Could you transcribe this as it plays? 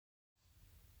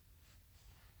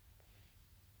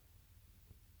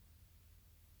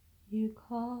You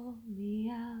call me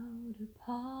out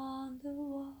upon the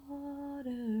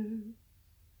waters,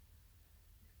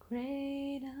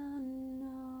 great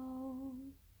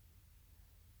unknown,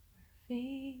 where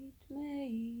feet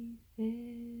may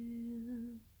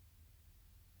fail.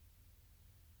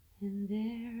 And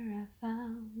there I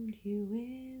found you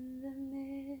in the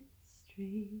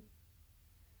mystery,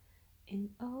 in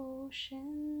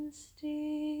oceans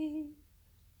deep.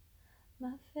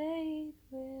 My faith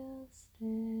will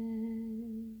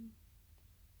stand,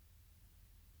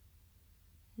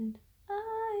 and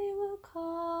I will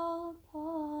call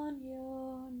upon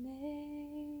your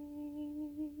name,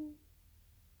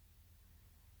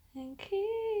 and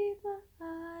keep my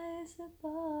eyes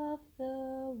above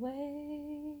the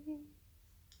waves.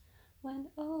 When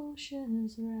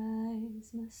oceans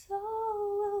rise, my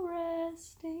soul will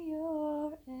rest in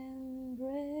your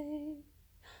embrace,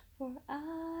 for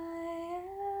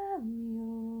I am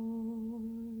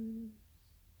yours,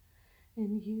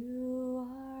 and you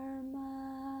are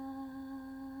mine.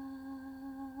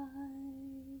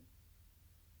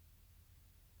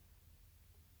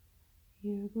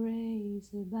 Your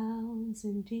grace abounds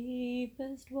in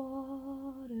deepest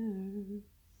waters.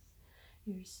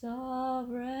 Your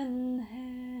sovereign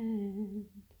hand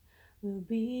will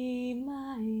be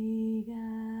my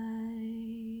guide.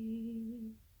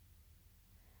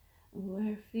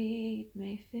 Where feet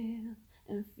may fail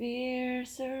and fear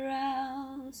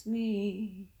surrounds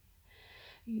me,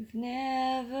 you've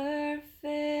never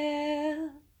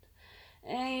failed,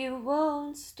 and you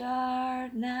won't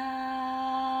start now.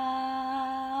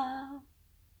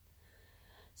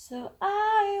 So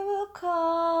I will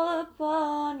call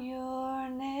upon your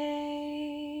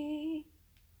name,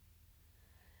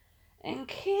 and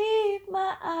keep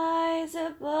my eyes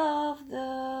above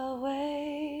the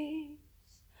waves.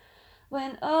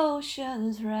 When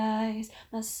oceans rise,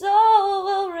 my soul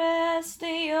will rest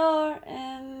in your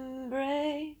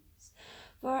embrace,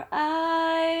 for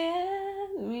I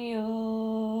am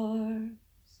yours,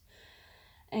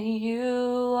 and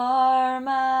you are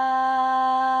mine.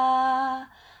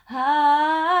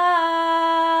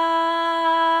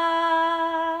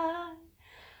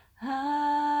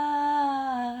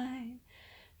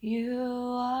 You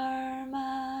are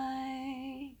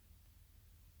mine.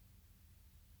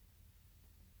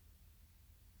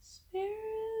 Spirit,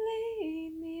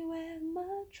 lead me where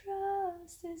my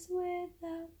trust is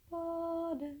without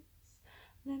borders.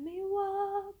 Let me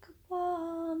walk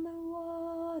upon the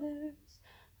waters,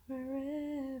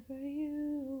 wherever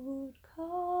you would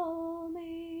call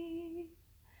me.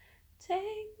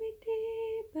 Take me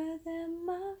deeper than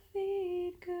my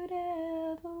feet could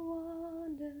ever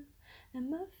wander, and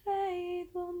my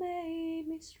faith will make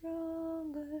me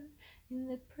stronger in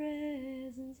the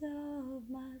presence of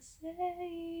my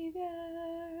Savior.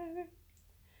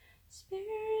 Spirit,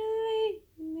 lead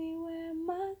me where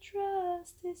my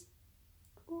trust is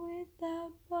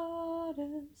without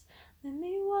borders. Let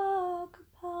me walk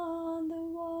upon the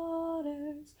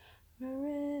waters,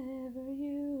 wherever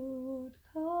you would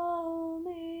call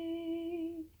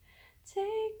me.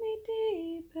 Take me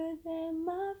deeper than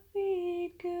my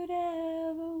feet could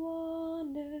ever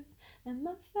wander, and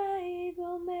my faith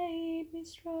will make me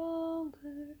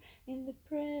stronger in the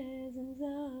presence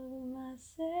of my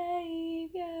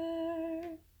Savior.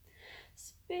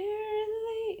 Spirit,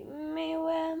 lead me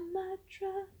where my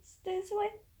trust is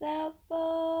without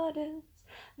borders.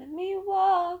 Let me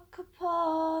walk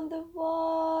upon the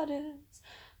waters,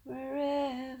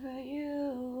 wherever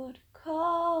you would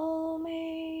call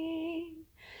me.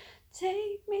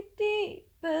 Take me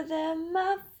deeper than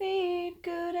my feet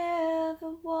could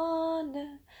ever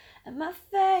wander, and my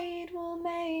faith will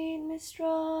make me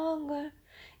stronger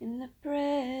in the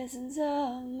presence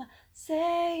of my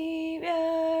Savior.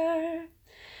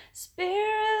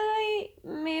 Spirit, lead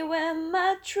me where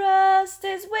my trust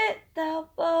is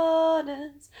without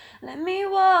borders. Let me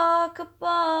walk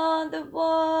upon the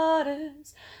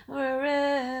waters,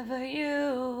 wherever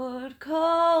you would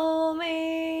call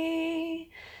me.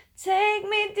 Take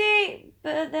me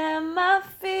deeper than my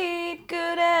feet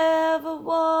could ever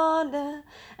wander,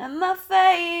 and my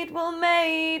faith will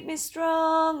make me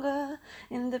stronger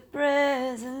in the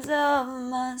presence of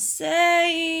my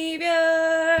Savior.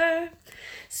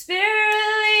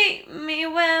 Spirit, lead me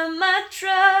where my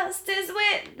trust is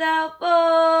without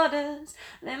borders.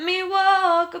 Let me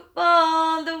walk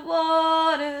upon the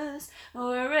waters,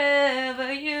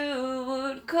 wherever you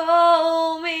would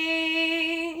call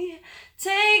me.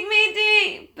 Take me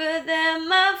deeper than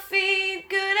my feet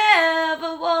could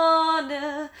ever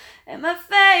wander, and my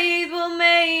faith will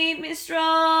make me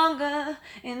stronger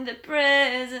in the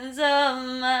presence of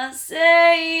my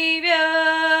Savior.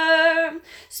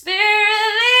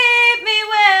 Spirit, lead me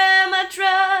where my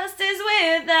trust is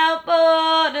without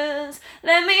borders.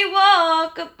 Let me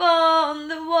walk upon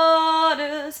the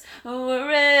waters,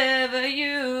 wherever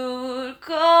you would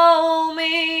call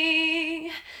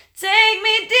me. Take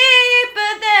me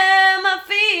deeper than my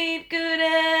feet could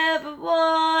ever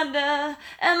wander,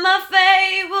 and my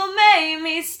faith will make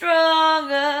me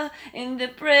stronger in the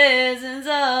presence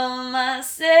of my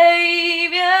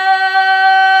Savior.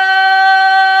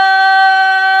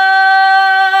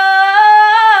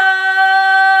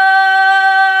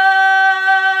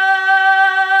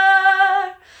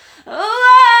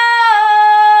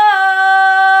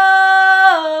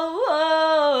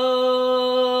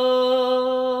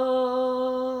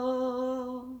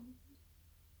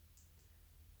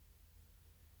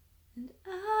 And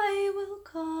I will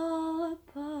call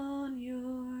upon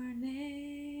your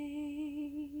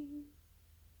name.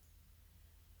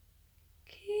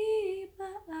 Keep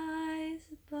my eyes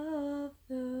above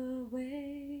the waves.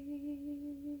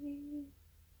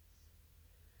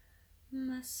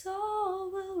 My soul